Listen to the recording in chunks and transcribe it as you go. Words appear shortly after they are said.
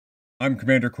I'm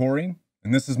Commander Cory,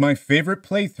 and this is my favorite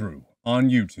playthrough on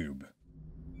YouTube.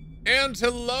 And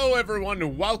hello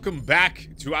everyone, welcome back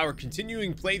to our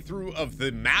continuing playthrough of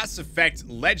the Mass Effect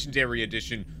Legendary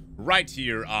Edition right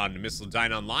here on Missildine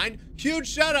Online. Huge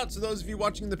shout out to those of you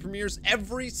watching the premieres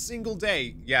every single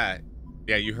day. Yeah,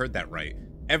 you heard that right.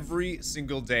 Every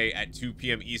single day at 2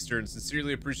 p.m. Eastern.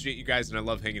 Sincerely appreciate you guys, and I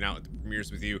love hanging out at the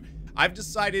premieres with you. I've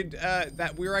decided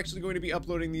that we're actually going to be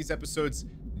uploading these episodes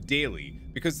daily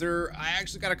because I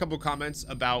actually got a couple comments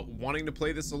about wanting to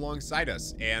play this alongside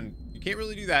us, and you can't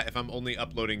really do that if I'm only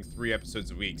uploading 3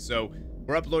 episodes a week. So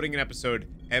we're uploading an episode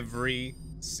every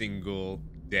single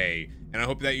day, and I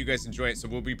hope that you guys enjoy it. So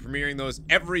we'll be premiering those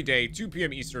every day, 2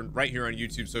 p.m. Eastern, right here on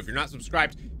YouTube. So if you're not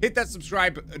subscribed, hit that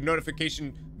subscribe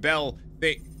notification bell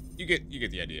thing. You get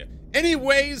the idea.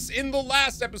 Anyways, in the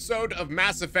last episode of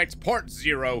Mass Effect Part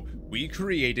 0, we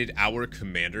created our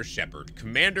Commander Shepard.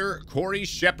 Commander Cory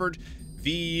Shepard,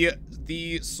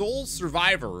 the sole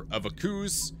survivor of a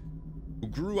cruise, who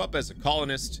grew up as a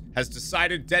colonist, has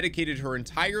dedicated her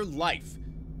entire life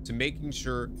to making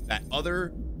sure that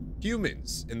other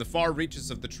humans in the far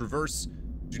reaches of the Traverse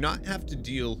do not have to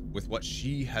deal with what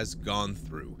she has gone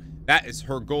through. That is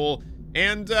her goal.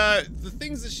 And the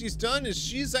things that she's done is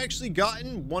she's actually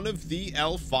gotten one of the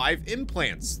L5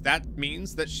 implants. That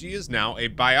means that she is now a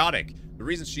biotic. The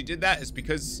reason she did that is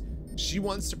because she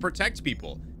wants to protect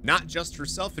people, not just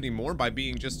herself anymore by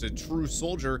being just a true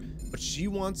soldier, but she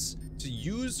wants to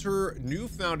use her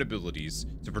newfound abilities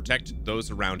to protect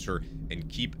those around her and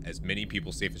keep as many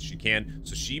people safe as she can.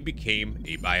 So she became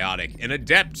a biotic, an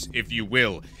adept, if you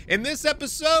will. In this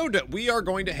episode, we are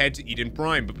going to head to Eden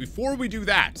Prime, but before we do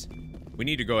that, we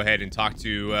need to go ahead and talk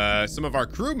to some of our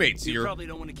crewmates here. You probably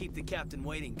don't want to keep the captain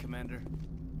waiting, Commander.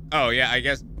 Oh, yeah, I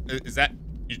guess. Is that...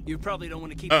 You probably don't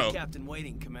want to keep the captain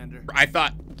waiting, Commander. I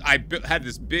thought I had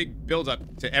this big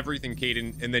build-up to everything,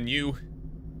 Caden, and then you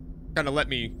kind of let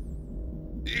me...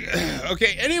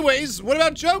 Okay, anyways, what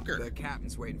about Joker? The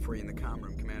captain's waiting for you in the comm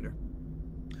room, Commander.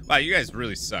 Wow, you guys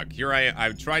really suck. Here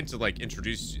I've tried to, like,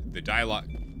 introduce the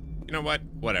dialogue. You know what?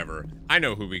 Whatever. I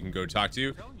know who we can go talk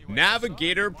to.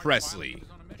 Navigator Presley.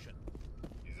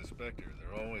 He's a Spectre.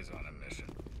 They're always on a mission.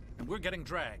 And we're getting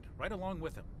dragged right along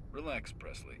with him. Relax,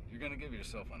 Presley. You're gonna give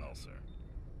yourself an ulcer.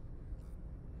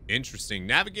 Interesting.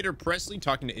 Navigator Presley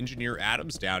talking to Engineer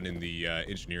Adams down in the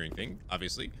engineering thing,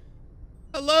 obviously.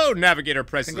 Hello, Navigator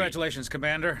Presley. Congratulations,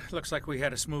 Commander. Looks like we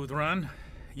had a smooth run.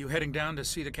 You heading down to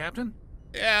see the captain?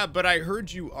 Yeah, but I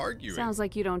heard you arguing. Sounds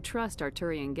like you don't trust our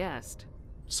Turian guest.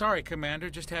 Sorry, Commander.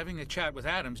 Just having a chat with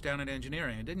Adams down at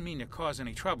engineering. I didn't mean to cause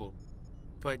any trouble.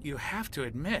 But you have to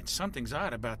admit, something's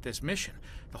odd about this mission.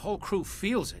 The whole crew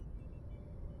feels it.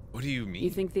 What do you mean? You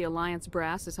think the Alliance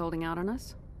brass is holding out on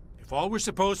us? If all we're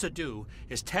supposed to do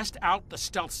is test out the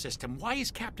stealth system, why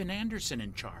is Captain Anderson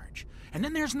in charge? And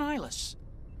then there's Nihilus.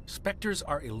 Spectres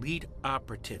are elite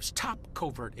operatives, top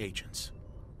covert agents.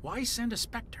 Why send a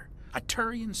Spectre, a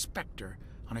Turian Spectre,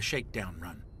 on a shakedown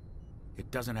run?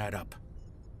 It doesn't add up.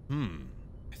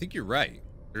 I think you're right.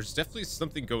 There's definitely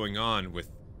something going on with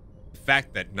the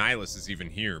fact that Nihilus is even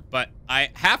here, but I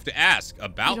have to ask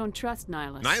about... You don't trust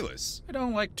Nihilus. Nihilus? I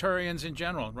don't like Turians in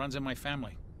general. It runs in my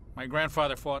family. My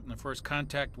grandfather fought in the First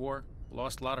Contact War.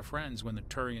 Lost a lot of friends when the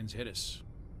Turians hit us.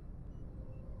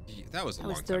 Yeah, that was a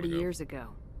long time ago. That was 30 years ago.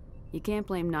 You can't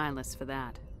blame Nihilus for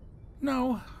that.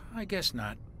 No, I guess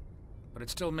not. But it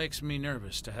still makes me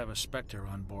nervous to have a Spectre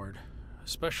on board,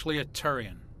 especially a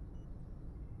Turian.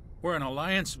 We're an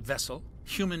Alliance vessel,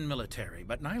 human military,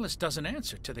 but Nihilus doesn't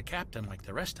answer to the captain like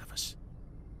the rest of us.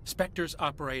 Spectres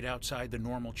operate outside the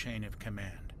normal chain of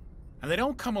command. And they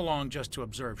don't come along just to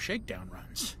observe shakedown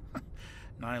runs.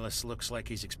 Nihilus looks like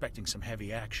he's expecting some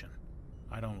heavy action.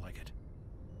 I don't like it.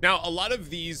 Now, a lot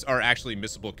of these are actually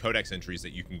missable codex entries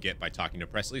that you can get by talking to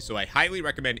Presley, so I highly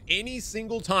recommend any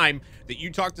single time that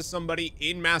you talk to somebody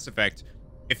in Mass Effect,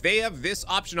 if they have this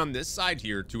option on this side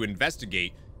here to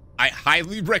investigate, I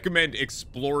highly recommend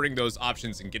exploring those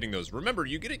options and getting those. Remember,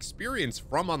 you get experience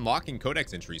from unlocking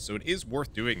codex entries, so it is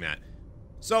worth doing that.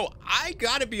 So I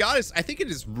gotta be honest, I think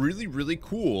it is really, really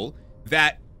cool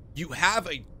that you have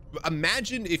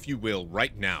imagine, if you will,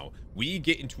 right now, we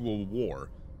get into a war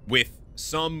with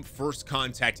some first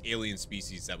contact alien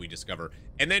species that we discover,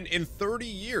 and then in 30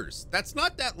 years, that's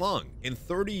not that long, in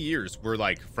 30 years, we're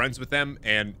like friends with them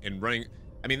and running.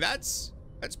 I mean, that's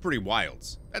pretty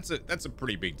wild. That's a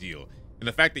pretty big deal. And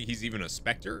the fact that he's even a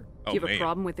Spectre, Do you have a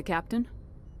problem with the captain?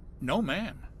 No,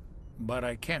 ma'am. But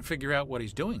I can't figure out what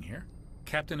he's doing here.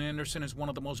 Captain Anderson is one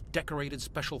of the most decorated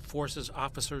Special Forces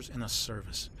officers in the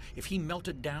service. If he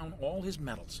melted down all his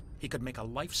medals, he could make a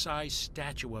life-size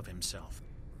statue of himself.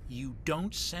 You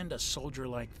don't send a soldier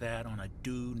like that on a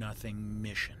do-nothing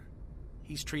mission.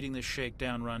 He's treating this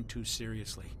shakedown run too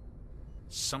seriously.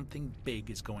 Something big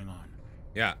is going on.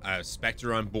 Yeah,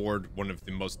 Spectre on board, one of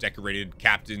the most decorated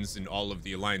captains in all of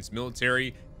the Alliance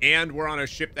military, and we're on a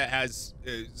ship that has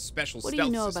special stealth systems. What do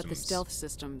you know about the stealth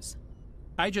systems?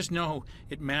 I just know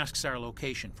it masks our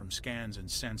location from scans and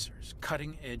sensors.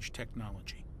 Cutting-edge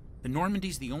technology. The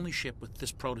Normandy's the only ship with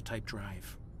this prototype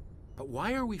drive. But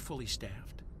why are we fully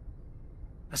staffed?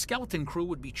 A skeleton crew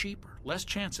would be cheaper. Less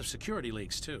chance of security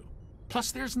leaks, too.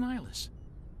 Plus, there's Nihilus.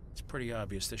 It's pretty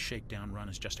obvious this shakedown run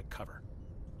is just a cover.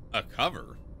 A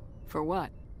cover? For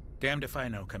what? Damned if I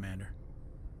know, Commander.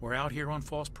 We're out here on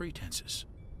false pretenses.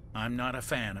 I'm not a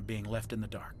fan of being left in the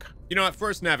dark. You know, at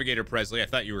first, Navigator Presley, I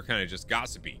thought you were kind of just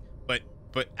gossipy. But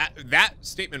that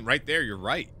statement right there, you're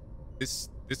right. This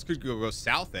could go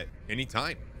south at any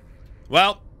time.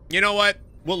 Well, you know what?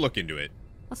 We'll look into it.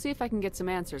 I'll see if I can get some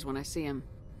answers when I see him.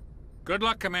 Good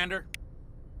luck, Commander.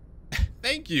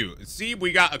 Thank you. See,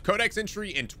 we got a Codex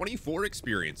entry and 24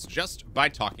 experience just by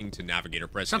talking to Navigator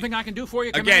Presley. Something I can do for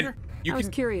you, Commander? Again, I was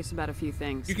curious about a few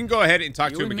things. You can go ahead and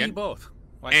talk to him again. Me both.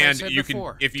 Like and I said you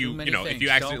before, can, if you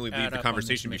accidentally leave the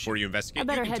conversation before you investigate, I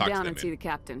better you can head talk down to and them. see the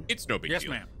captain. It's no big deal. Yes,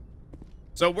 ma'am.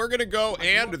 So we're gonna go,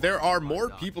 and there are more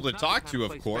people to talk to,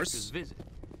 of course.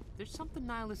 There's something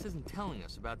Nihilus isn't telling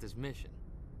us about this mission.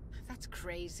 That's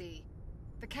crazy.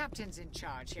 The captain's in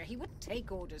charge here. He wouldn't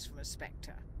take orders from a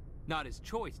Spectre. Not his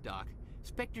choice, Doc.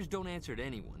 Spectres don't answer to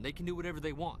anyone. They can do whatever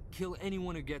they want. Kill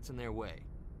anyone who gets in their way.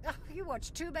 Oh, you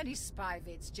watch too many spy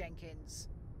vids, Jenkins.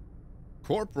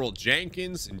 Corporal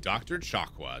Jenkins and Dr.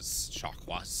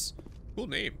 Chakwas. Cool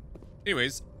name.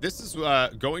 Anyways, this is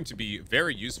going to be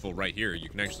very useful right here. You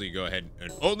can actually go ahead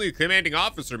and only the commanding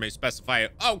officer may specify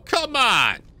it. Oh, come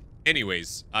on!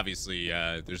 Anyways, obviously,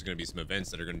 there's going to be some events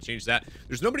that are going to change that.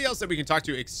 There's nobody else that we can talk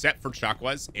to except for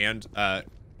Chakwas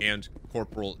and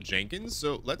Corporal Jenkins,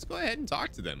 so let's go ahead and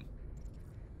talk to them.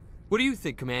 What do you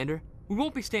think, Commander? We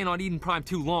won't be staying on Eden Prime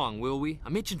too long, will we?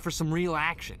 I'm itching for some real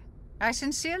action. I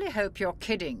sincerely hope you're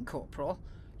kidding, Corporal.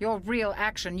 Your real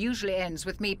action usually ends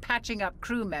with me patching up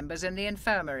crew members in the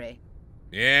infirmary.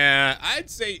 Yeah, I'd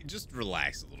say just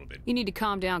relax a little bit. You need to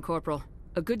calm down, Corporal.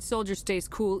 A good soldier stays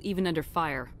cool even under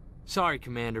fire. Sorry,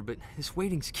 Commander, but this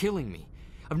waiting's killing me.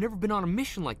 I've never been on a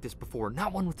mission like this before,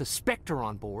 not one with a Spectre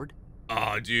on board.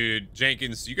 Oh, dude,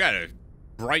 Jenkins, you got a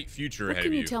bright future ahead of you.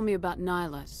 What can you tell me about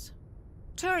Nihilus?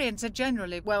 Turians are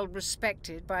generally well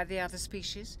respected by the other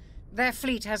species. Their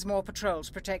fleet has more patrols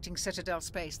protecting Citadel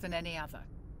space than any other.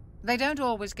 They don't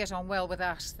always get on well with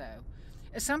us, though.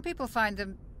 Some people find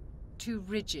them too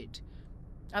rigid.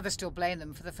 Others still blame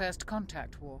them for the First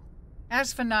Contact War.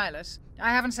 As for Nihilus,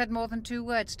 I haven't said more than 2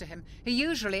 words to him. He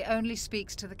usually only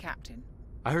speaks to the captain.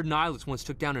 I heard Nihilus once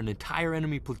took down an entire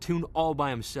enemy platoon all by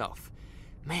himself.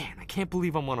 Man, I can't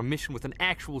believe I'm on a mission with an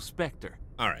actual Spectre.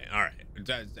 All right.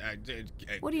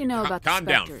 What do you know about the Calm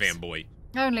down, Spectres? fanboy.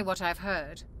 Only what I've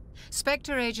heard.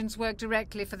 Spectre agents work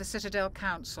directly for the Citadel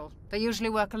Council. They usually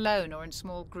work alone or in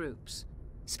small groups.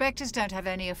 Spectres don't have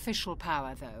any official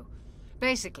power, though.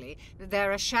 Basically,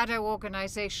 they're a shadow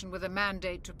organization with a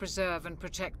mandate to preserve and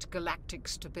protect galactic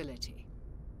stability.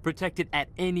 Protect it at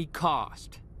any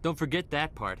cost. Don't forget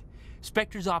that part.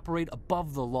 Spectres operate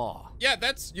above the law. Yeah,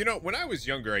 that's, you know, when I was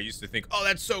younger, I used to think, oh,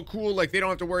 that's so cool. Like, they don't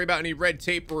have to worry about any red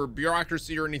tape or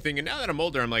bureaucracy or anything. And now that I'm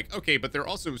older, I'm like, okay, but they're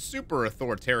also super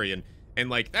authoritarian.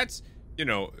 And, like, that's, you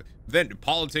know, then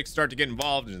politics start to get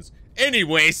involved. And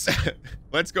anyways,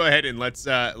 let's go ahead and let's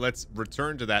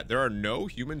return to that. There are no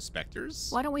human Spectres?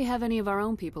 Why don't we have any of our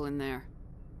own people in there?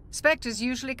 Spectres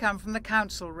usually come from the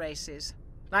Council races,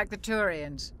 like the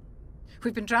Turians.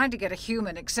 We've been trying to get a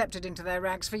human accepted into their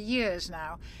ranks for years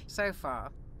now. So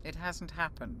far, it hasn't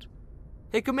happened.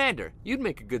 Hey, Commander, you'd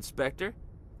make a good Spectre.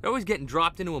 They're always getting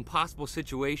dropped into impossible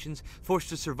situations, forced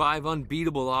to survive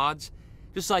unbeatable odds.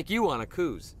 Just like you on a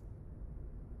cruise.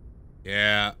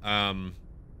 Yeah,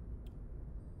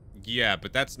 yeah,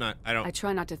 but that's not, I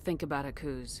try not to think about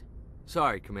Akuz.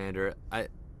 Sorry, Commander. I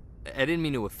didn't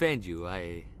mean to offend you.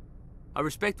 I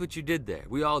respect what you did there.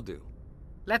 We all do.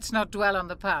 Let's not dwell on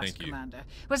the past, Thank you. Commander.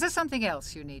 Was there something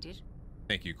else you needed?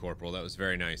 Thank you, Corporal. That was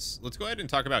very nice. Let's go ahead and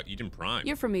talk about Eden Prime.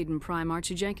 You're from Eden Prime, aren't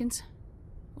you, Jenkins?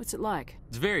 What's it like?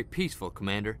 It's very peaceful,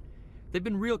 Commander. They've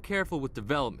been real careful with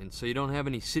development, so you don't have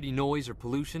any city noise or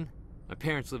pollution. My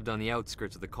parents lived on the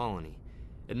outskirts of the colony.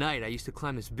 At night, I used to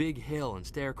climb this big hill and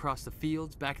stare across the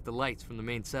fields back at the lights from the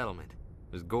main settlement.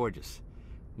 It was gorgeous.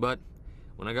 But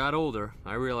when I got older,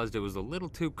 I realized it was a little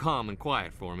too calm and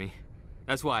quiet for me.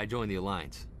 That's why I joined the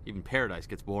Alliance. Even Paradise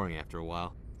gets boring after a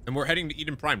while. And we're heading to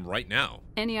Eden Prime right now.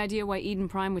 Any idea why Eden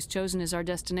Prime was chosen as our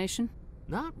destination?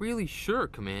 Not really sure,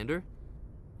 Commander.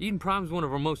 Eden Prime's one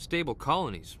of our most stable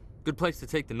colonies. Good place to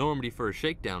take the Normandy for a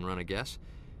shakedown run, I guess.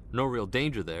 No real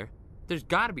danger there. There's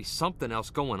gotta be something else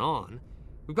going on.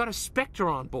 We've got a Spectre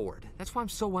on board. That's why I'm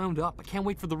so wound up. I can't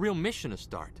wait for the real mission to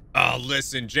start. Oh,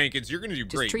 listen, Jenkins, you're gonna do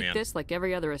great, Just treat man. this like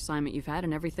every other assignment you've had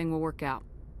and everything will work out.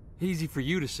 Easy for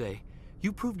you to say.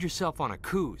 You proved yourself on a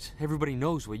cruise. Everybody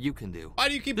knows what you can do. Why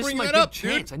do you keep This is bringing my that big up,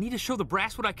 chance. dude? I need to show the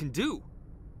brass what I can do.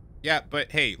 Yeah,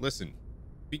 but hey, listen.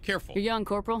 Be careful. You're young,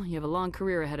 Corporal. You have a long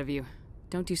career ahead of you.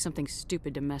 Don't do something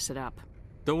stupid to mess it up.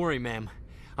 Don't worry, ma'am.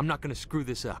 I'm not gonna screw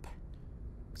this up.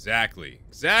 Exactly.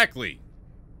 Exactly.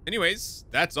 Anyways,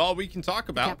 that's all we can talk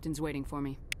The about. captain's waiting for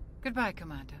me. Goodbye,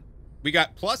 Commander. We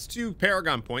got +2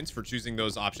 Paragon points for choosing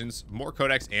those options, more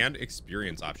codex and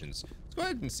experience options. Let's go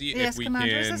ahead and see Yes, if we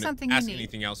Commander, is there can something you ask need?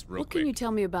 anything else real What quick. can you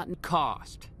tell me about...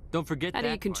 Cost. Don't forget How that do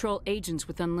you part. control agents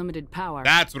with unlimited power?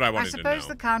 That's what I I wanted to suppose know.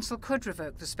 the Council could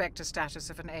revoke the Spectre status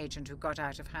of an agent who got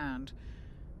out of hand.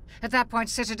 At that point,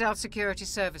 Citadel Security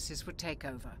Services would take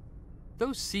over.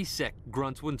 Those C-Sec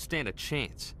grunts wouldn't stand a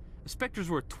chance. The Spectres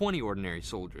were 20 ordinary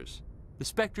soldiers. The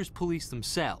Spectres police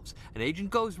themselves. An agent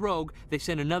goes rogue, they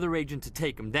send another agent to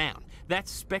take him down.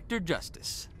 That's Spectre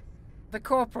justice. The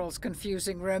Corporal's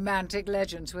confusing romantic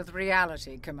legends with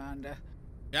reality, Commander.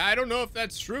 Yeah, I don't know if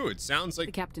that's true. It sounds The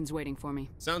like captain's waiting for me.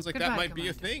 that Goodbye, might be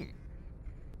a Commander. thing.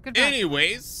 Goodbye.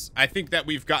 Anyways, I think that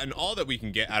we've gotten all that we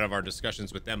can get out of our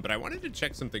discussions with them, but I wanted to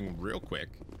check something real quick.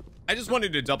 I just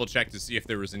wanted to double check to see if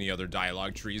there was any other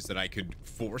dialogue trees that I could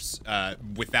force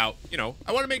without, you know,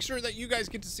 I want to make sure that you guys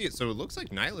get to see it. So it looks like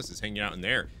Nihilus is hanging out in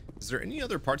there. Is there any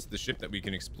other parts of the ship that we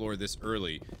can explore this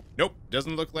early? Nope,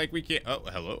 doesn't look like we can. Oh,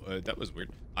 hello, that was weird.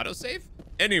 Autosave?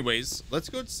 Anyways, let's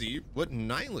go see what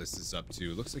Nihilus is up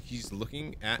to. Looks like he's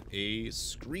looking at a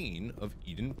screen of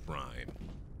Eden Prime.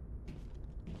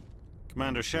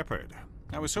 Commander Shepard,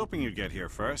 I was hoping you'd get here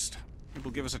first. It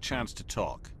will give us a chance to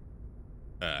talk.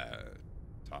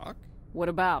 Talk? What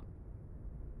about?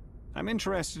 I'm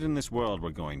interested in this world we're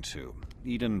going to,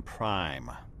 Eden Prime.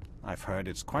 I've heard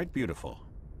it's quite beautiful.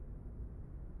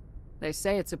 They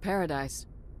say it's a paradise.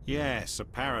 Yes, a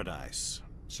paradise.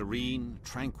 Serene,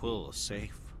 tranquil,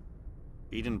 safe.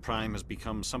 Eden Prime has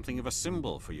become something of a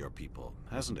symbol for your people,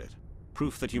 hasn't it?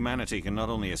 Proof that humanity can not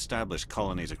only establish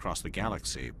colonies across the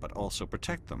galaxy, but also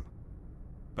protect them.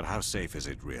 But how safe is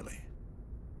it really?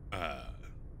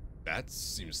 That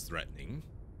seems threatening.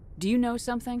 Do you know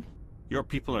something? Your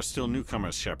people are still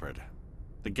newcomers, Shepard.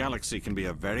 The galaxy can be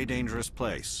a very dangerous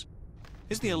place.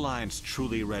 Is the Alliance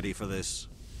truly ready for this?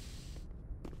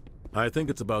 I think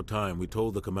it's about time we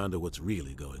told the commander what's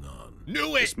really going on.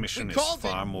 Knew it! This mission We is called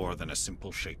far it! more than a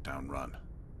simple shakedown run.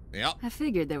 Yep. I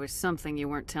figured there was something you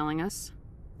weren't telling us.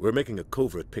 We're making a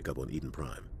covert pickup on Eden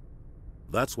Prime.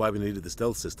 That's why we needed the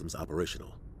stealth systems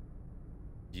operational.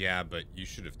 Yeah, but you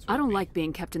should have told I don't me. like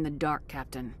being kept in the dark,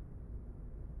 Captain.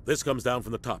 This comes down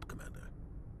from the top, Commander.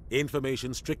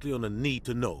 Information strictly on a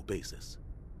need-to-know basis.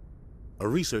 A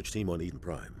research team on Eden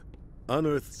Prime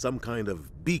unearthed some kind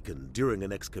of beacon during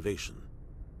an excavation.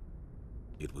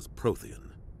 It was Prothean.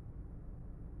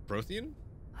 Prothean?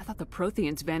 I thought the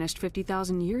Protheans vanished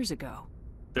 50,000 years ago.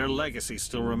 Their legacy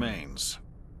still remains.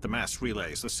 The mass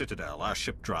relays, the Citadel, our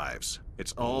ship drives.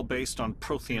 It's all based on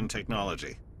Prothean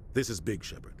technology. This is big,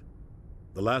 Shepard.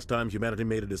 The last time humanity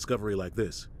made a discovery like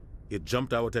this, it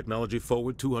jumped our technology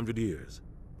forward 200 years.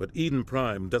 But Eden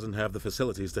Prime doesn't have the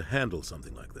facilities to handle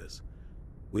something like this.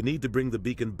 We need to bring the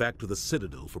beacon back to the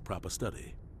Citadel for proper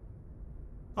study.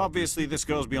 Obviously, this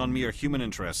goes beyond mere human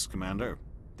interests, Commander.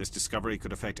 This discovery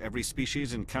could affect every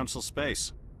species in Council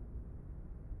space.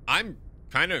 I'm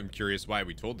kind of curious why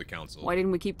we told the Council. Why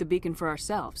didn't we keep the beacon for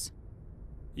ourselves?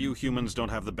 You humans don't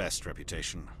have the best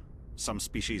reputation. Some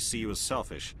species see you as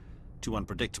selfish, too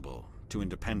unpredictable, too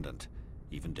independent,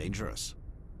 even dangerous.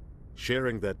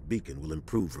 Sharing that beacon will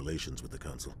improve relations with the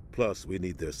Council. Plus, we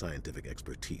need their scientific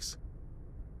expertise.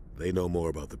 They know more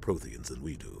about the Protheans than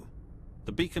we do.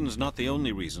 The beacon's not the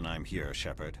only reason I'm here,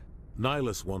 Shepard.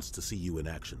 Nihilus wants to see you in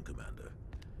action, Commander.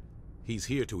 He's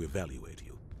here to evaluate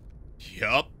you.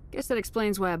 Yup. Guess that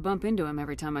explains why I bump into him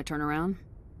every time I turn around.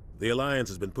 The Alliance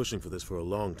has been pushing for this for a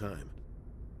long time.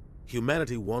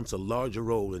 Humanity wants a larger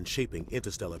role in shaping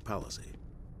interstellar policy.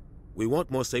 We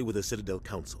want more say with the Citadel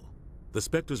Council. The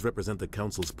Spectres represent the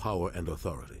Council's power and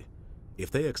authority.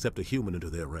 If they accept a human into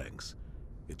their ranks,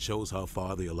 it shows how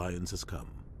far the Alliance has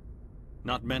come.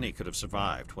 Not many could have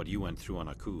survived what you went through on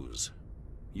Akuz.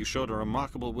 You showed a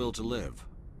remarkable will to live,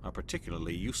 a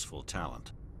particularly useful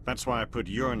talent. That's why I put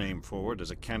your name forward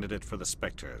as a candidate for the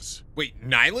Spectres. Wait,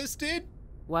 Nihilus did?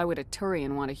 Why would a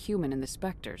Turian want a human in the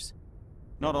Spectres?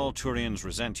 Not all Turians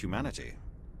resent humanity.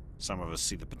 Some of us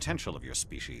see the potential of your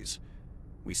species.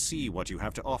 We see what you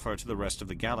have to offer to the rest of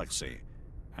the galaxy,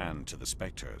 and to the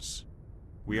Spectres.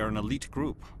 We are an elite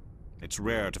group. It's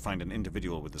rare to find an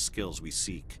individual with the skills we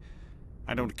seek.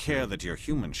 I don't care that you're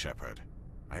human, Shepard.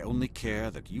 I only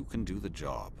care that you can do the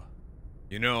job.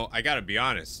 You know, I gotta be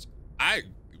honest. I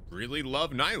really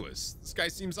love Nihilus. This guy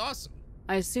seems awesome.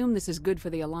 I assume this is good for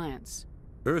the Alliance.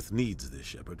 Earth needs this,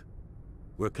 Shepard.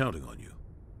 We're counting on you.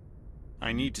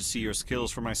 I need to see your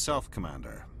skills for myself,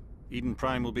 Commander. Eden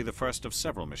Prime will be the first of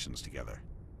several missions together.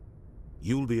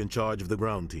 You'll be in charge of the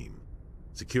ground team.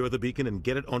 Secure the beacon and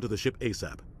get it onto the ship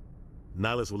ASAP.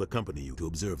 Nihilus will accompany you to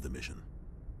observe the mission.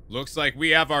 Looks like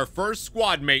we have our first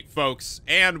squad mate, folks.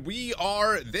 And we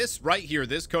are, this right here,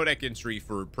 this codec entry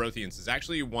for Protheans is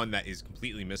actually one that is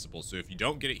completely missable. So if you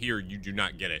don't get it here, you do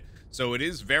not get it. So it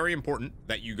is very important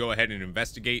that you go ahead and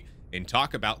investigate and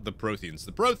talk about the Protheans.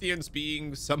 The Protheans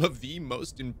being some of the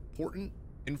most important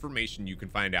information you can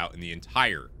find out in the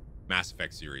entire Mass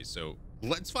Effect series. So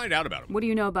let's find out about them. What do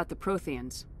you know about the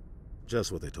Protheans?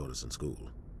 Just what they taught us in school.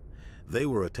 They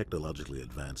were a technologically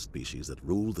advanced species that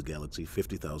ruled the galaxy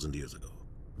 50,000 years ago.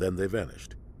 Then they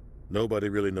vanished. Nobody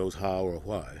really knows how or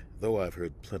why, though I've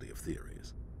heard plenty of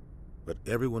theories. But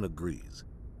everyone agrees,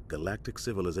 galactic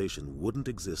civilization wouldn't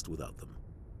exist without them.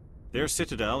 Their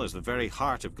citadel is the very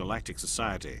heart of galactic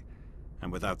society,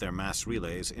 and without their mass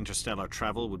relays, interstellar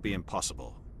travel would be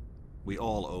impossible. We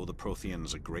all owe the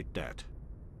Protheans a great debt.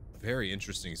 Very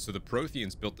interesting. So the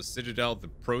Protheans built the Citadel. The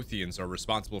Protheans are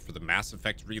responsible for the Mass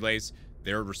Effect relays.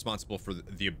 They're responsible for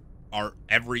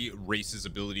every race's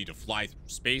ability to fly through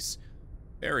space.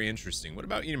 Very interesting. What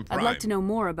about Eden Prime? I'd like to know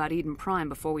more about Eden Prime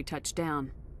before we touch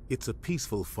down. It's a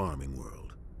peaceful farming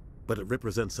world, but it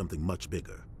represents something much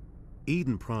bigger.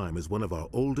 Eden Prime is one of our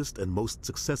oldest and most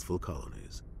successful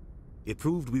colonies. It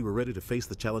proved we were ready to face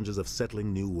the challenges of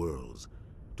settling new worlds,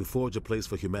 to forge a place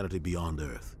for humanity beyond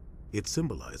Earth. It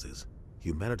symbolizes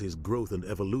humanity's growth and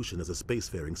evolution as a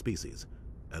spacefaring species.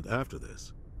 And after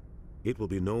this, it will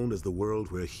be known as the world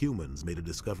where humans made a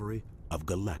discovery of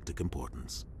galactic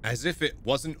importance. As if it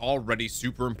wasn't already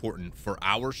super important for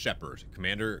our Shepard,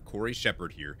 Commander Cory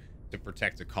Shepard here, to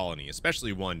protect a colony,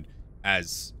 especially one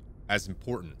as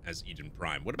important as Eden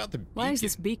Prime. What about the beacon? Why is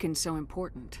this beacon so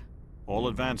important? All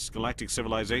advanced galactic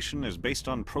civilization is based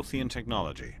on Prothean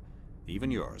technology, even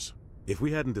yours. If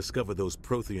we hadn't discovered those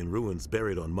Prothean ruins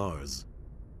buried on Mars,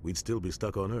 we'd still be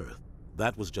stuck on Earth.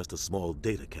 That was just a small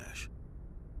data cache.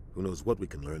 Who knows what we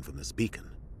can learn from this beacon?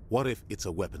 What if it's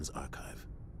a weapons archive?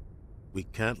 We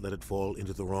can't let it fall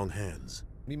into the wrong hands.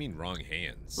 What do you mean, wrong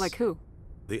hands? Like who?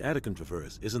 The Attican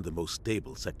Traverse isn't the most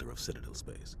stable sector of Citadel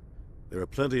space. There are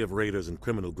plenty of raiders and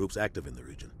criminal groups active in the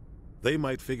region. They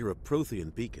might figure a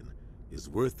Prothean beacon is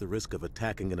worth the risk of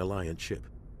attacking an Alliance ship.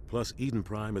 Plus, Eden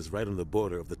Prime is right on the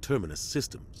border of the Terminus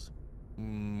systems.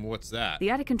 What's that? The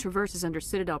Attican Traverse is under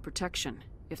Citadel protection.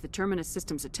 If the Terminus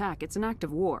systems attack, it's an act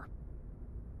of war.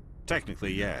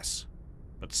 Technically, yes.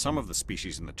 But some of the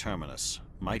species in the Terminus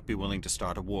might be willing to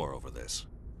start a war over this.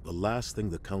 The last thing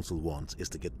the Council wants is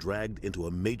to get dragged into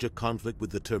a major conflict with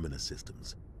the Terminus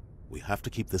systems. We have to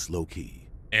keep this low-key.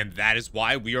 And that is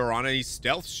why we are on a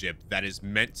stealth ship that is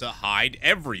meant to hide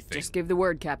everything. Just give the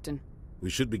word, Captain. We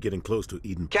should be getting close to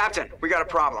Eden. Captain, we got a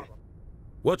problem.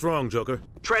 What's wrong, Joker?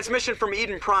 Transmission from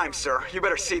Eden Prime, sir. You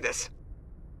better see this.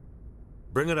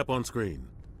 Bring it up on screen.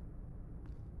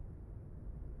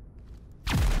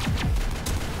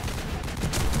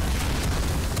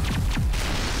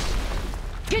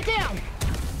 Get down!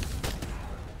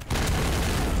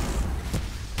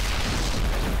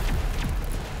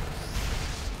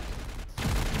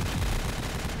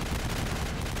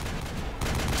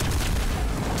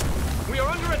 We are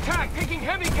under attack, taking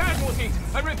heavy casualties.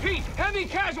 I repeat, heavy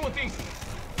casualties.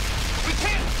 We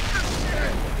can't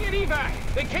get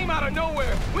evac. They came out of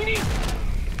nowhere. We need...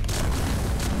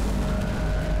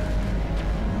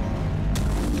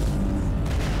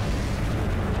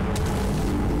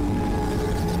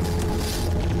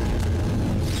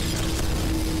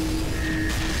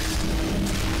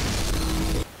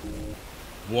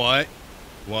 What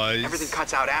was... Everything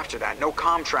cuts out after that. No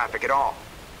comm traffic at all.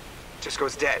 Just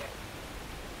goes dead.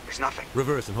 There's nothing.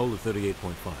 Reverse and hold at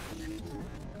 38.5.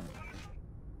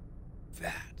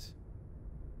 That.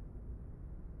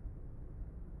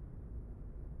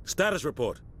 Status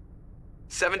report.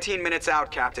 17 minutes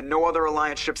out, Captain. No other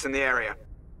Alliance ships in the area.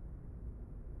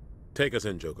 Take us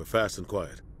in, Joker, fast and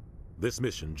quiet. This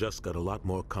mission just got a lot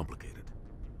more complicated.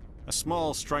 A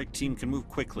small strike team can move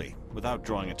quickly, without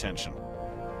drawing attention.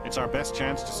 It's our best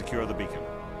chance to secure the beacon.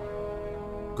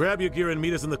 Grab your gear and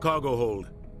meet us in the cargo hold.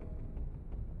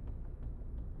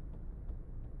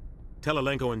 Tell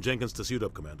Alenko and Jenkins to suit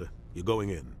up, Commander. You're going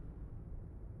in.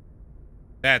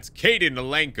 That's Kaidan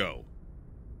Alenko,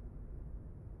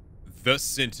 the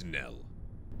Sentinel.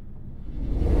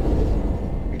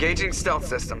 Engaging stealth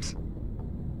systems.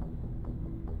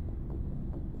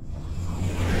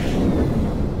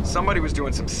 Somebody was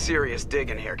doing some serious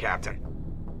digging here, Captain.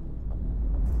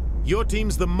 Your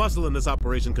team's the muscle in this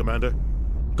operation, Commander.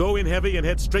 Go in heavy and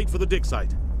head straight for the dig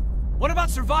site. What about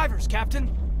survivors,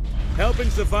 Captain? Helping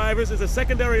survivors is a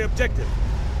secondary objective.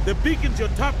 The beacon's your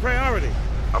top priority.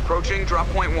 Approaching drop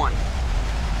point 1.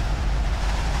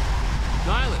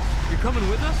 Nihilus, you're coming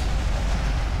with us?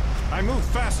 I move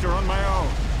faster on my own.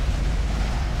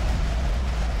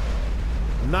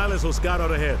 Nihilus will scout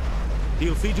out ahead.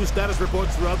 He'll feed you status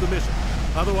reports throughout the mission.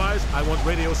 Otherwise, I want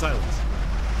radio silence.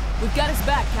 We've got his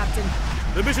back, Captain.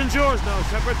 The mission's yours now,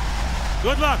 Shepard.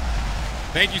 Good luck.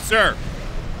 Thank you, sir.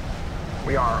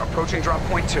 We are approaching drop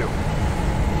point 2.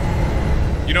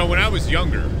 You know, when I was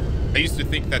younger, I used to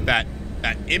think that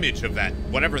image of that,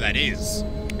 whatever that is,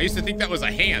 I used to think that was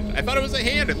a hand. I thought it was a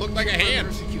hand. It looked like a hand.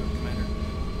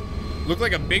 It looked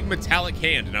like a big metallic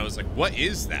hand, and I was like, what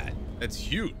is that? That's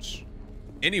huge.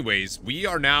 Anyways, we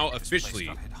are now officially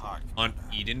on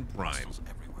Eden Prime.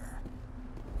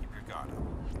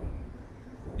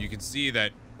 You can see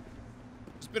that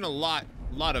there's been a lot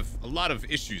of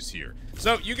issues here.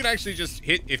 So you can actually just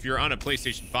hit, if you're on a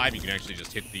PlayStation 5, you can actually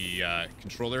just hit the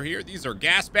controller here. These are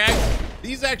gas bags.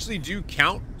 These actually do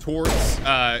count towards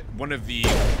one of the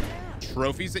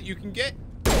trophies that you can get.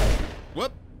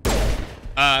 Whoop.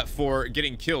 For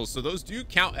getting kills. So those do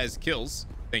count as kills.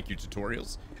 Thank you,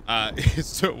 tutorials.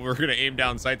 So we're gonna aim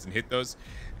down sights and hit those,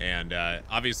 and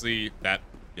obviously that,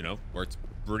 you know, works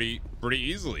pretty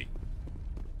easily.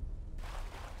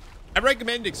 I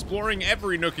recommend exploring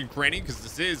every nook and cranny because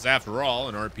this is, after all,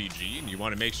 an RPG, and you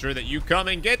want to make sure that you come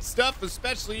and get stuff,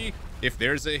 especially if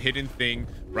there's a hidden thing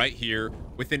right here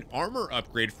with an armor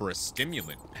upgrade for a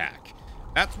stimulant pack.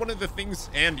 That's one of the things,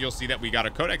 and you'll see that we got a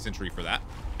codex entry for that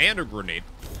and a grenade.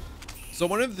 So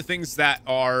one of the things that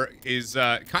is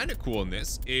kind of cool in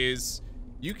this is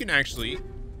you can actually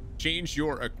change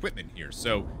your equipment here.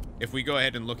 So if we go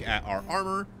ahead and look at our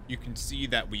armor, you can see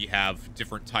that we have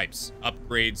different types.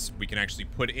 Upgrades, we can actually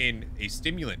put in a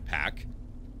stimulant pack.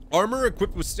 Armor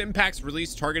equipped with stim packs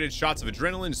release targeted shots of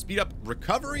adrenaline to speed up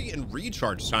recovery and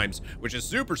recharge times, which is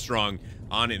super strong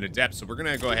on an adept. So we're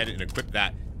gonna go ahead and equip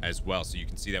that as well. So you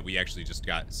can see that we actually just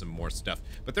got some more stuff.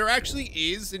 But there actually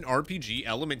is an RPG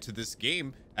element to this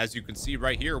game, as you can see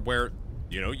right here, where,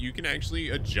 you know, you can actually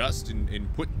adjust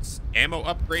and put ammo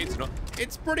upgrades and all.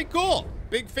 It's pretty cool.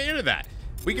 Big fan of that.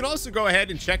 We can also go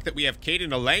ahead and check that we have Kaidan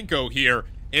Alenko here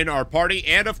in our party,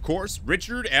 and of course,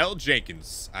 Richard L.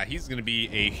 Jenkins. He's going to be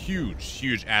a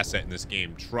huge asset in this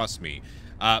game, trust me.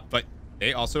 But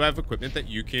they also have equipment that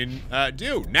you can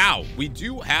do. Now, we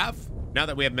do have, now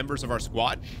that we have members of our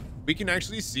squad, we can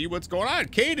actually see what's going on.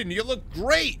 Kaidan, you look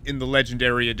great in the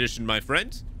Legendary Edition, my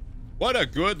friend. What a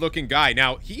good-looking guy.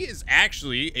 Now, he is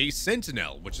actually a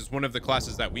Sentinel, which is one of the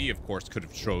classes that we, of course, could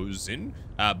have chosen,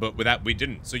 but with that, we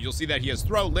didn't. So you'll see that he has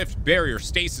throw, lift, barrier,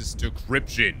 stasis,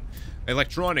 decryption,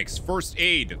 electronics, first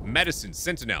aid, medicine,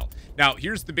 Sentinel. Now,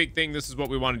 here's the big thing. This is what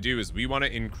we want to do, is we want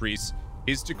to increase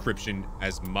his decryption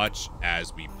as much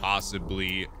as we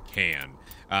possibly can.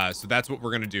 So that's what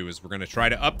we're going to do, is we're going to try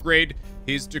to upgrade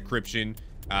his decryption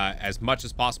as much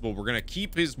as possible. We're gonna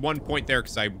keep his 1 point there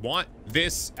because I want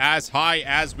this as high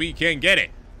as we can get it.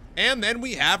 And then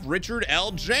we have Richard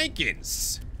L.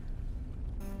 Jenkins.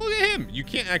 Look at him. You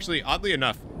can't actually, oddly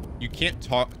enough, you can't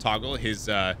toggle his,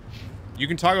 you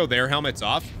can toggle their helmets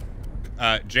off.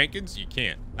 Jenkins, you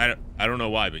can't. I don't know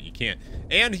why, but you can't.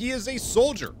 And he is a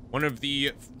soldier, one of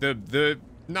the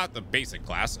not the basic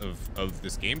class of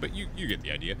this game, but you get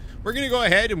the idea. We're gonna go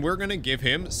ahead and we're gonna give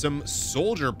him some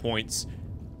soldier points.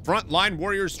 Frontline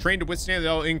warriors trained to withstand,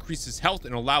 they'll increase his health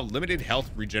and allow limited health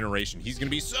regeneration. He's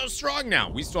gonna be so strong now.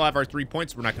 We still have our 3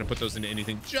 points. We're not gonna put those into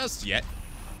anything just yet.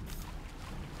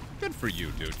 Good for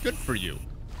you, dude. Good for you.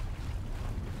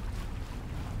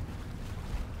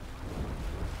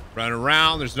 Run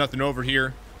around. There's nothing over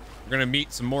here. We're gonna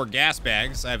meet some more gas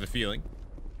bags, I have a feeling.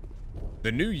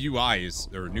 The new UI is,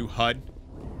 or new HUD.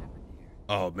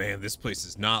 Oh man, this place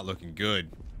is not looking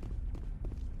good.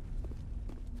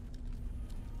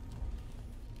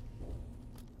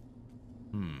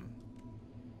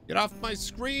 Get off my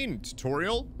screen,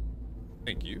 tutorial.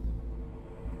 Thank you.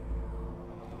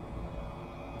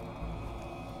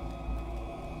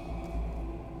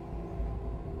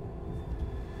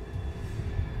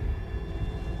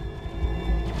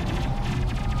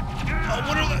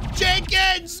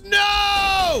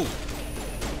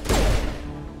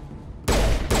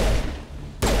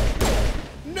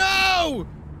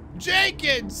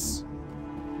 Jenkins!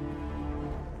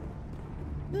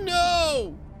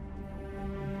 No!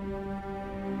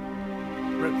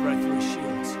 Ripped right through his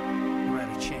shields. Never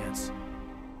had a chance.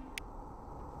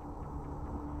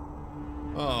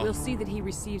 Oh. We'll see that he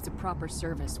receives a proper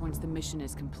service once the mission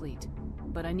is complete.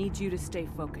 But I need you to stay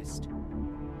focused.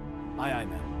 Aye, aye,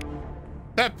 ma'am.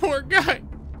 That poor guy.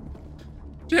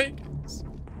 Jenkins.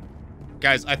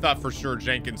 Guys, I thought for sure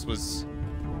Jenkins was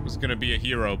gonna be a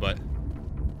hero, but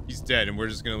he's dead, and we're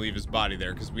just gonna leave his body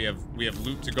there because we have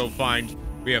loot to go find.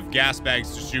 We have gas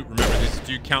bags to shoot. Remember, these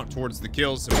do count towards the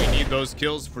kills, and we need those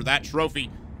kills for that trophy.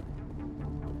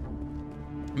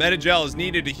 Metagel is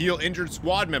needed to heal injured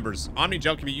squad members.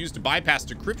 Omnigel can be used to bypass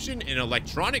decryption and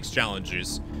electronics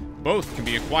challenges. Both can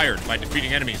be acquired by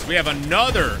defeating enemies. We have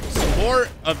some more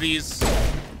of these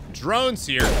drones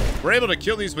here. We're able to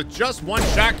kill these with just one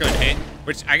shotgun hit,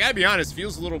 which I gotta be honest,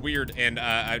 feels a little weird. And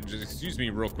just excuse me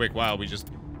real quick while we just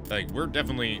like we're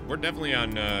definitely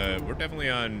on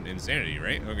insanity,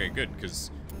 right? Okay, good,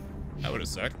 because that would have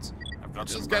sucked. I've got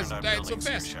Those some guys burned-out died so buildings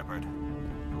here, fast. Shepard.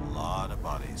 A lot of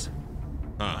bodies.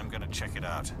 Huh. I'm gonna check it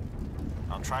out.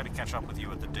 I'll try to catch up with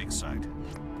you at the dig site.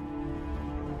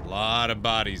 A lot of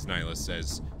bodies, Nyla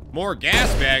says. More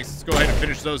gas bags. Let's go ahead and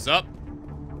finish those up.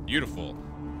 Beautiful.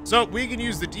 So we can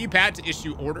use the D-pad to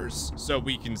issue orders. So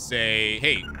we can say,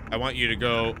 hey, I want you to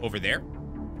go over there.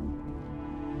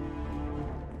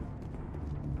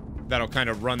 That'll kind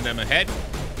of run them ahead.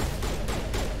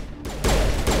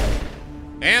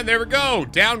 And there we go.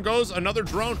 Down goes another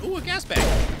drone. Ooh, a gas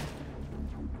bag.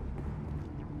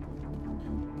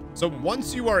 So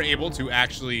once you are able to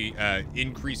actually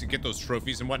increase and get those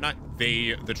trophies and whatnot,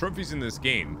 the trophies in this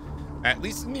game, at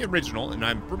least in the original, and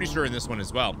I'm pretty sure in this one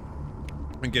as well,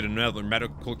 and get another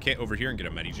medical kit over here and get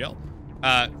a Medigel,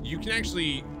 you can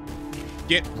actually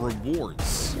get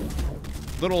rewards,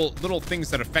 little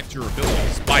things that affect your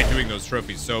abilities by doing those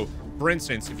trophies. So for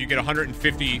instance, if you get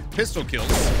 150 pistol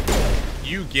kills,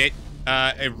 you get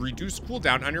a reduced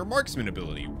cooldown on your marksman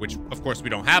ability, which of course we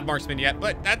don't have marksman yet,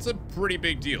 but that's a pretty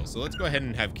big deal. So let's go ahead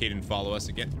and have Caden follow us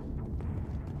again.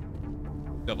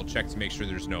 Double check to make sure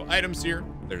there's no items here.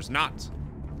 There's not.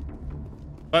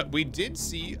 But we did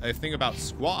see a thing about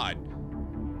squad.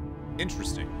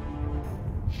 Interesting.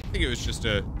 I think it was just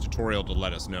a tutorial to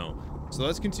let us know. So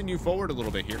let's continue forward a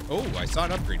little bit here. Oh, I saw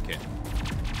an upgrade kit.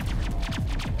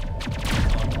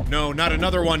 No, not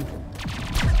another one.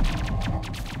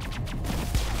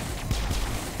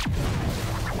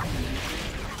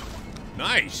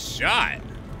 Nice shot.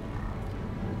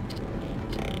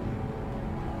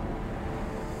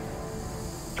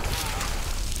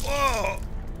 Whoa.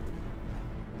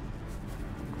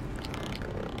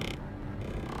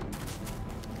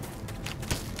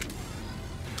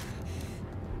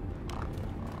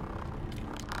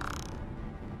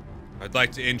 I'd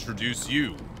like to introduce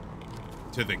you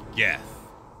to the Geth.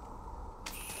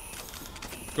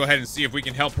 Go ahead and see if we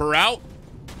can help her out.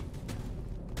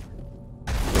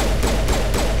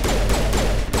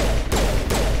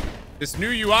 This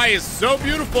new UI is so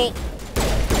beautiful.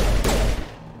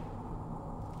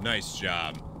 Nice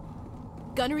job.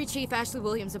 Gunnery Chief Ashley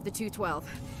Williams of the 212.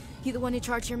 You the one in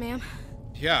charge here, ma'am?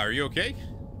 Yeah, are you okay?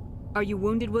 Are you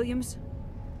wounded, Williams?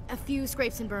 A few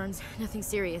scrapes and burns, nothing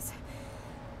serious.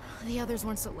 The others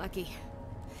weren't so lucky.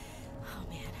 Oh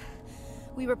man.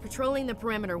 We were patrolling the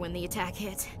perimeter when the attack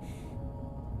hit.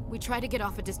 We tried to get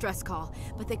off a distress call,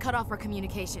 but they cut off our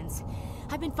communications.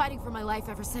 I've been fighting for my life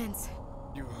ever since.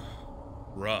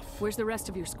 Rough. Where's the rest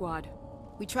of your squad?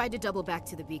 We tried to double back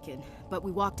to the beacon, but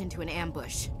we walked into an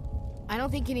ambush. I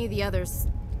don't think any of the others...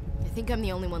 I think I'm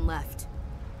the only one left.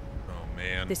 Oh,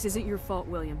 man. This isn't your fault,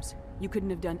 Williams. You couldn't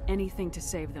have done anything to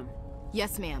save them.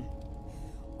 Yes, ma'am.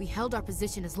 We held our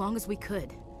position as long as we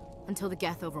could, until the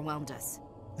Geth overwhelmed us.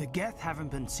 The Geth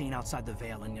haven't been seen outside the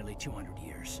Veil in nearly 200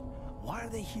 years. Why are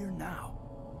they here now?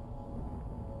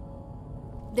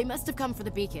 They must have come for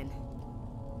the beacon.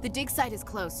 The dig site is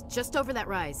close, just over that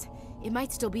rise. It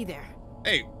might still be there.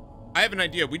 Hey, I have an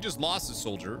idea. We just lost a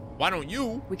soldier. Why don't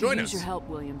you We join can us? use your help,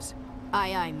 Williams.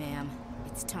 Aye, aye, ma'am.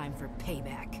 It's time for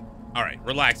payback. All right,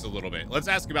 relax a little bit. Let's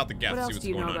ask about the Geth, What see else what's do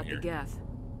you going know on about here. the Geth?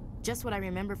 Just what I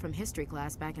remember from history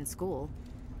class back in school.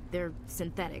 They're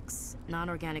synthetics,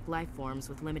 non-organic life forms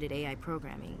with limited AI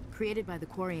programming, created by the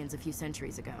Quarians a few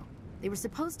centuries ago. They were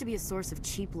supposed to be a source of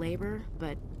cheap labor,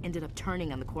 but ended up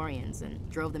turning on the Quarians and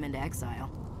drove them into exile.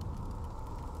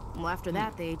 Well, after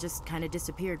that, they just kind of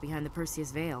disappeared behind the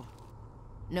Perseus Veil.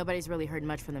 Nobody's really heard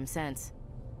much from them since.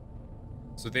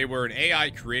 So they were an AI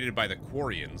created by the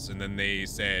Quarians, and then they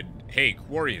said, hey,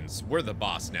 Quarians, we're the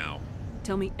boss now.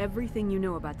 Tell me everything you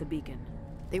know about the beacon.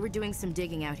 They were doing some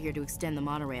digging out here to extend the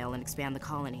monorail and expand the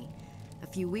colony. A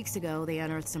few weeks ago, they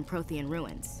unearthed some Prothean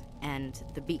ruins, and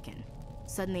the beacon.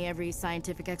 Suddenly, every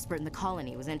scientific expert in the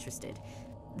colony was interested.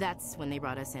 That's when they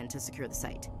brought us in to secure the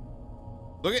site.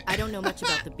 I don't know much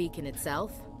about the beacon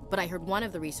itself, but I heard one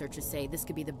of the researchers say this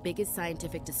could be the biggest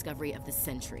scientific discovery of the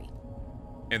century.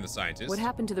 And the scientists? What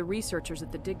happened to the researchers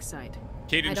at the dig site?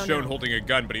 Caden's shown holding a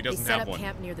gun, but he doesn't have one. They set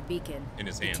up camp near the beacon. In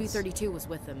his hands. The 232 was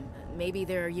with them. Maybe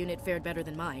their unit fared better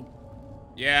than mine.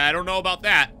 Yeah, I don't know about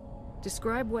that.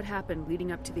 Describe what happened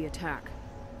leading up to the attack.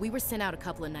 We were sent out a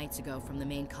couple of nights ago from the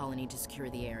main colony to secure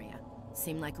the area.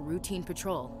 Seemed like a routine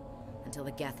patrol, until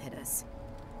the Geth hit us.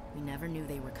 We never knew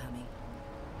they were coming.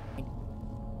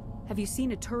 Have you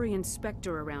seen a Turian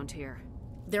Spectre around here?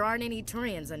 There aren't any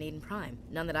Turians on Eden Prime.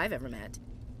 None that I've ever met.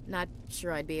 Not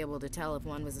sure I'd be able to tell if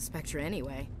one was a Spectre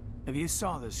anyway. If you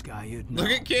saw this guy, you'd know.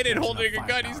 Look at Caden holding a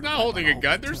gun. He's not holding a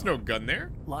gun. There's no gun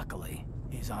there. Luckily,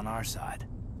 he's on our side.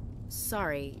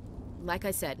 Sorry. Like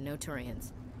I said, no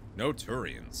Turians. No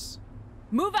Turians.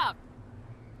 Move out!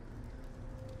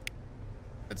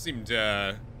 That seemed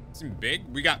big.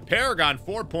 We got Paragon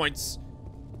 4 points.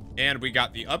 And we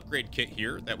got the upgrade kit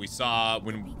here that we saw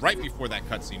right before that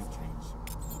cutscene.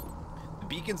 The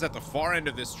beacon's at the far end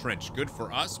of this trench. Good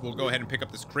for us. We'll go ahead and pick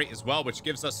up this crate as well, which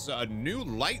gives us a new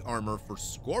light armor for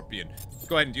Scorpion. Let's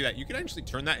go ahead and do that. You can actually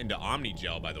turn that into Omni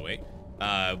Gel, by the way.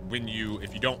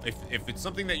 If it's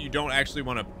something that you don't actually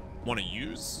want to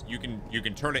use, you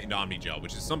can turn it into Omni Gel,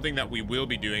 which is something that we will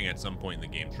be doing at some point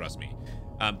in the game, trust me.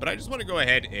 But I just want to go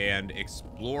ahead and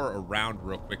explore around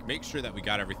real quick, make sure that we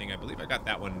got everything. I believe I got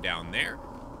that one down there.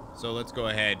 So let's go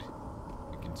ahead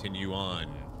and continue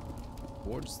on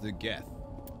towards the Geth.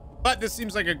 But this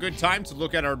seems like a good time to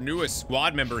look at our newest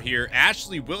squad member here,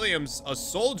 Ashley Williams, a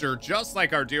soldier just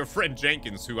like our dear friend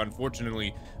Jenkins, who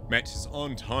unfortunately met his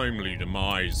untimely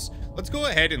demise. Let's go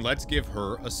ahead and let's give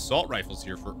her assault rifles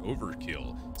here for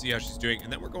overkill. See how she's doing,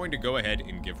 and then we're going to go ahead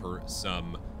and give her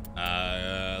some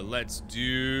let's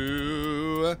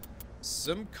do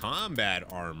some combat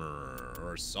armor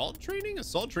or assault training.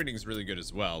 Assault training is really good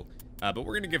as well, but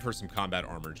we're gonna give her some combat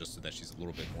armor just so that she's a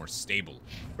little bit more stable.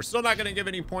 We're still not gonna give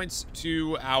any points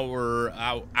to our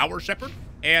Shepard,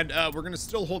 and we're gonna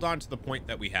still hold on to the point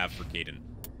that we have for Caden.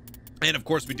 And of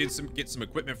course, we did get some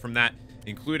equipment from that,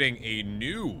 including a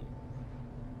new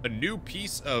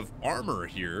piece of armor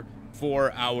here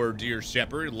for our dear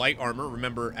Shepard. Light armor.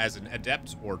 Remember, as an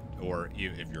adept or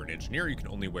if you're an engineer, you can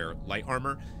only wear light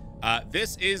armor.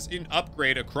 This is an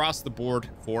upgrade across the board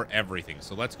for everything.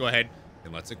 So let's go ahead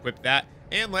and let's equip that,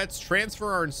 and let's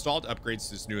transfer our installed upgrades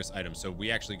to this newest item, so we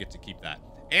actually get to keep that.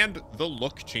 And the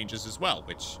look changes as well,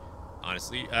 which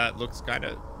honestly looks kind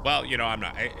of, well, you know,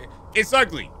 it's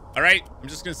ugly. All right, I'm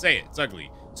just gonna say it. It's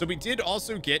ugly. So we did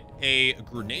also get a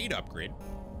grenade upgrade.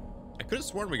 I could have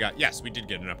sworn we got, yes, we did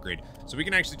get an upgrade. So we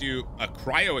can actually do a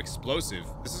cryo explosive.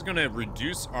 This is gonna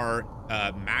reduce our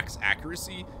max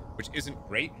accuracy, which isn't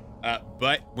great.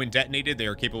 But when detonated, they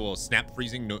are capable of snap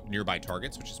freezing nearby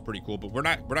targets, which is pretty cool. But we're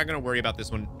not gonna worry about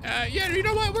this one. Yeah, you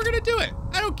know what? We're gonna do it.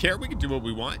 I don't care. We can do what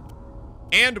we want.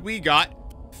 And we got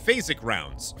phasic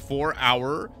rounds for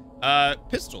our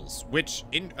pistols, which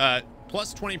in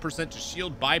plus 20% to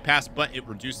shield bypass, but it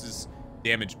reduces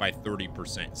damage by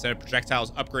 30%. Instead of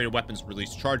projectiles, upgraded weapons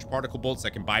release charged particle bolts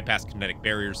that can bypass kinetic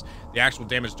barriers. The actual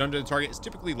damage done to the target is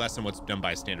typically less than what's done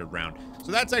by a standard round.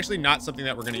 So that's actually not something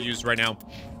that we're going to use right now.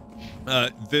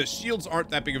 The shields aren't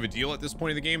that big of a deal at this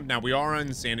point in the game. Now, we are on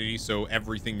Insanity, so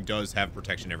everything does have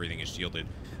protection. Everything is shielded.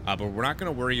 But we're not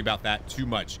going to worry about that too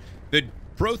much. The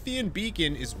Prothean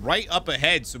beacon is right up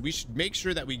ahead, so we should make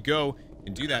sure that we go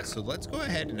and do that. So let's go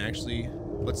ahead and actually,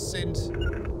 let's send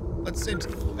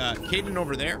Caden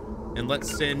over there, and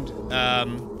let's send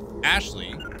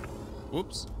Ashley.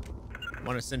 Whoops.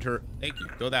 Want to send her, thank you,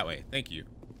 go that way, thank you.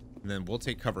 And then we'll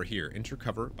take cover here. Enter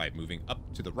cover by moving up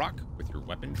to the rock with your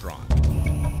weapon drawn.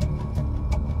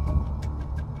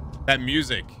 That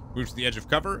music. Move to the edge of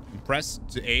cover and press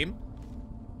to aim.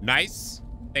 Nice.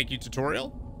 Thank you,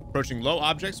 tutorial. Approaching low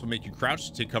objects will make you crouch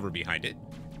to take cover behind it.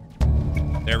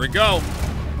 There we go.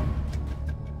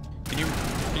 Can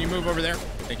you move over there?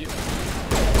 Thank you.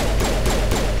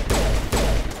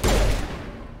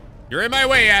 You're in my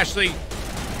way, Ashley. You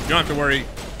don't have to worry.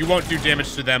 You won't do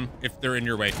damage to them if they're in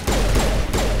your way. See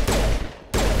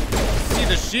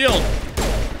the shield.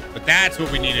 But that's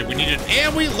what we needed. We needed,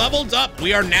 and we leveled up.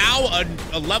 We are now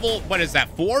a level, what is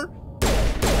that, 4? 2?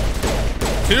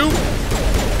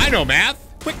 I know math.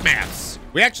 Quick maths.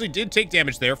 We actually did take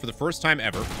damage there for the first time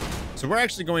ever. So we're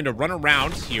actually going to run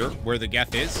around here where the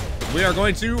Geth is. We are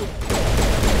going to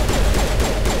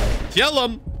kill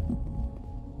him.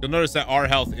 You'll notice that our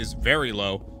health is very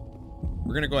low.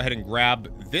 We're going to go ahead and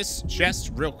grab this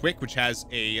chest real quick, which has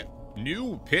a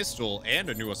new pistol and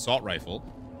a new assault rifle.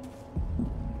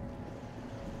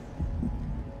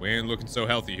 We ain't looking so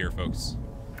healthy here, folks.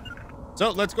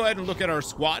 So let's go ahead and look at our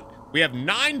squad. We have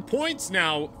 9 points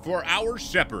now for our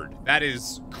Shepard. That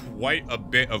is quite a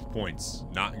bit of points.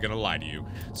 Not gonna lie to you.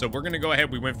 So we're gonna go ahead.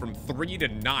 We went from 3 to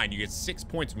 9. You get 6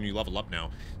 points when you level up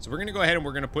now. So we're gonna go ahead and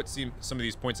we're gonna put some of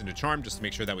these points into Charm just to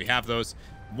make sure that we have those.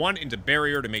 1 into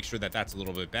Barrier to make sure that that's a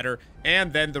little bit better.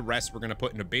 And then the rest we're gonna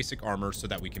put into Basic Armor so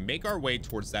that we can make our way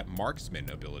towards that Marksman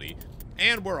ability.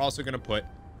 And we're also gonna put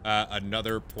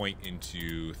another point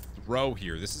into Throw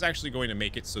here. This is actually going to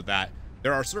make it so that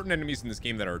there are certain enemies in this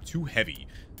game that are too heavy,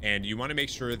 and you want to make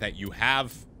sure that you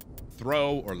have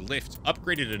Throw or Lift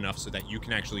upgraded enough so that you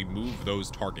can actually move those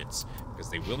targets,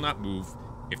 because they will not move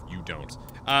if you don't.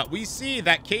 We see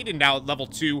that Caden now at level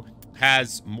 2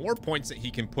 has more points that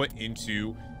he can put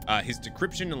into his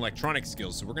decryption and electronic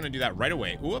skills, so we're going to do that right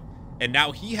away. Whoop. And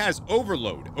now he has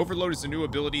Overload. Overload is a new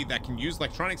ability that can use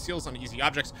electronic skills on easy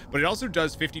objects, but it also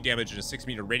does 50 damage in a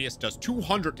 6-meter radius, does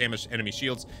 200 damage to enemy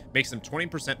shields, makes them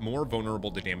 20% more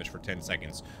vulnerable to damage for 10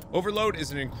 seconds. Overload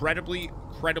is an incredibly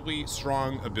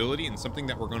strong ability and something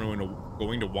that we're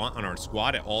going to want on our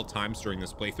squad at all times during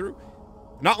this playthrough.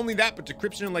 Not only that, but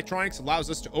decryption and electronics allows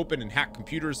us to open and hack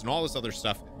computers and all this other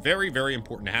stuff. Very, very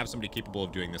important to have somebody capable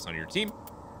of doing this on your team.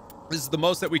 This is the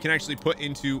most that we can actually put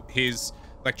into his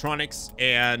electronics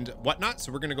and whatnot,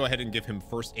 so we're going to go ahead and give him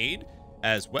first aid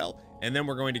as well, and then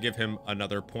we're going to give him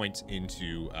another point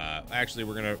into actually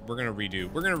we're gonna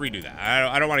redo that.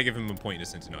 I don't want to give him a point into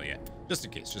Sentinel yet, just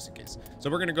in case. So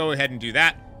we're gonna go ahead and do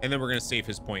that, and then we're gonna save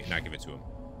his point and not give it to him.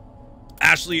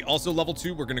 Ashley, also level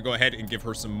 2, we're gonna go ahead and give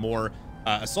her some more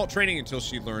assault training until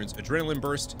she learns Adrenaline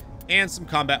Burst and some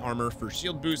combat armor for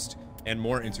shield boost and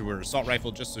more into her assault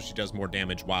rifle, just so she does more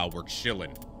damage while we're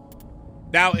chilling.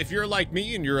 Now, if you're like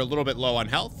me and you're a little bit low on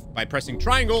health, by pressing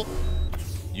triangle,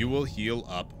 you will heal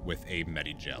up with a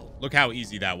Medigel. Look how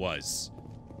easy that was.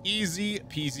 Easy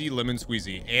peasy lemon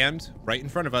squeezy. And right in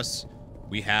front of us,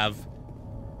 we have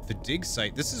the dig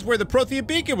site. This is where the Prothea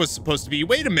beacon was supposed to be.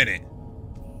 Wait a minute.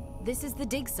 This is the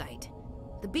dig site.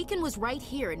 The beacon was right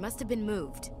here. It must have been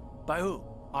moved. By who?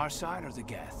 Our side or the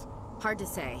Geth? Hard to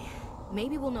say.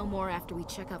 Maybe we'll know more after we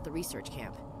check out the research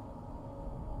camp.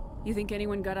 You think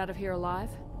anyone got out of here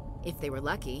alive? If they were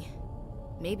lucky.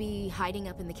 Maybe hiding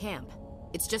up in the camp.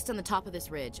 It's just on the top of this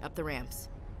ridge, up the ramps.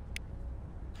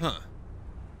 Huh.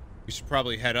 We should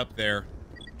probably head up there.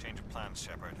 Change of plans,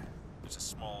 Shepard. There's a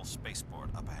small spaceport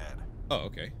up ahead. Oh,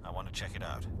 okay. I want to check it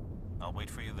out. I'll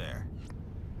wait for you there.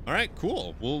 All right,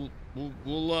 cool. We'll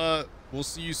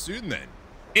see you soon then.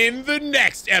 In the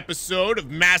next episode of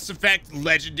Mass Effect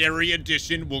Legendary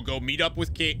Edition, we'll go meet up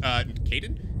with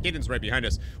Caden? Caden's right behind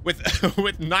us, with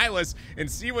Nihilus,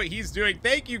 and see what he's doing.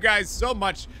 Thank you guys so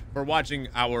much for watching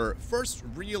our first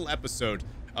real episode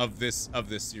of this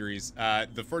series.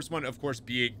 The first one, of course,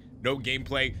 being no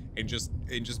gameplay and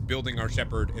just building our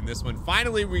Shepard. In this one,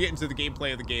 finally, we get into the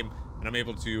gameplay of the game, and I'm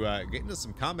able to get into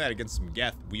some combat against some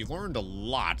Geth. We learned a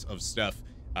lot of stuff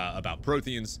about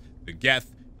Protheans, the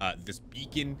Geth, this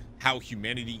beacon, how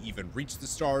humanity even reached the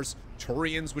stars,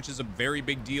 Turians, which is a very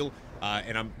big deal,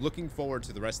 and I'm looking forward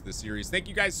to the rest of the series. Thank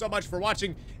you guys so much for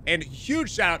watching, and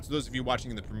huge shout out to those of you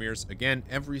watching in the premieres, again,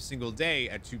 every single day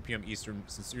at 2 p.m. Eastern.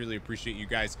 Sincerely appreciate you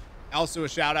guys. Also, a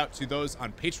shout out to those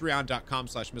on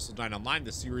patreon.com/Missildine Online.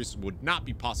 The series would not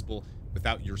be possible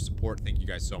without your support. Thank you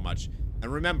guys so much.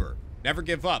 And remember, never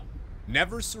give up,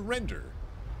 never surrender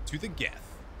to the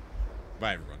Geth.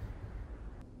 Bye, everyone.